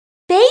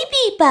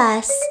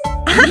BabyBus.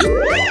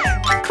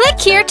 Click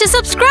here to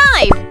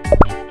subscribe.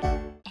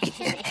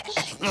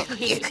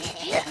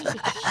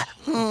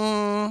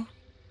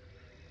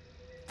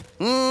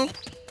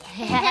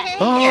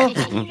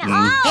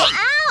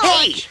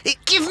 Hey,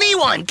 give me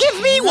one,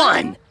 give me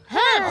one.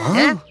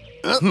 Wait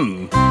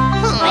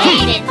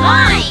in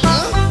line.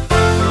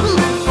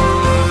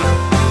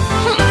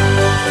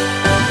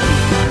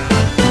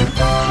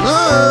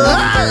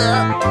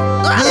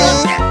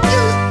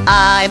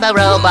 I'm a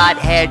robot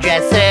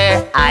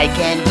hairdresser. I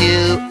can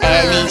do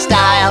any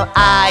style.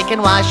 I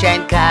can wash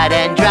and cut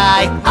and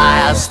dry.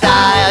 I'll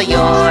style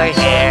your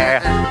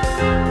hair.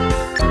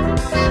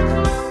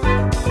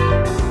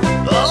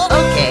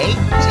 Okay,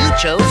 you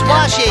chose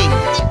washing.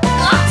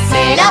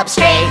 Sit up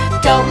straight,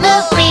 don't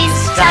move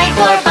please. Time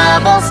for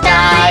bubble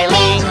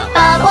styling.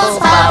 Bubbles,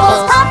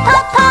 bubbles, pop,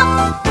 pop, pop.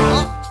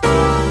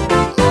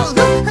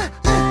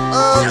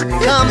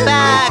 Come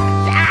back.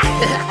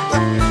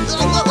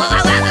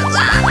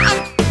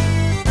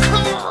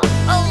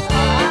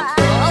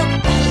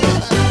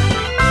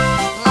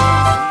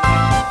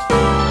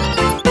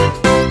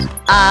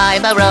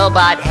 I'm a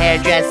robot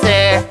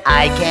hairdresser.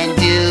 I can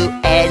do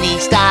any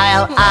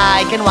style.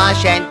 I can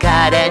wash and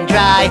cut and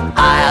dry.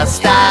 I'll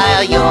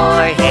style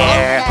your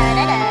hair.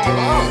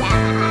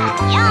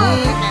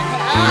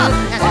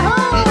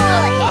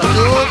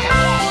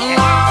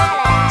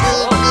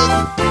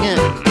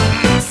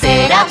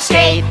 Sit up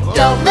straight,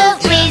 don't move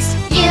please.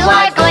 You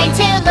are going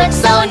to look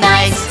so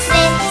nice.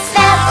 Snip,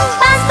 snap,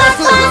 buzz, buzz,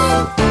 buzz.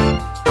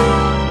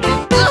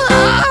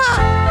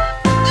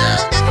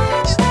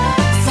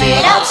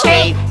 Sit up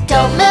straight,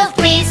 don't move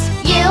please.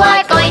 You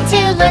are going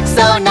to look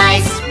so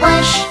nice.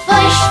 Whoosh,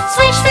 whoosh,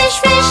 swish, swish,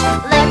 swish.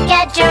 Look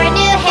at your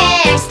new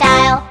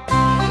hairstyle.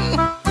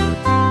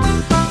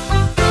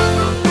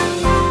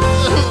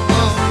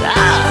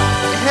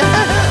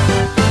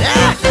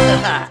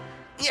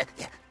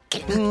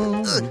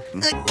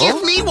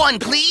 Give me one,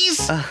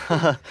 please.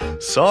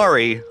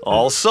 Sorry,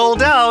 all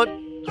sold out.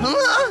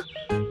 Huh?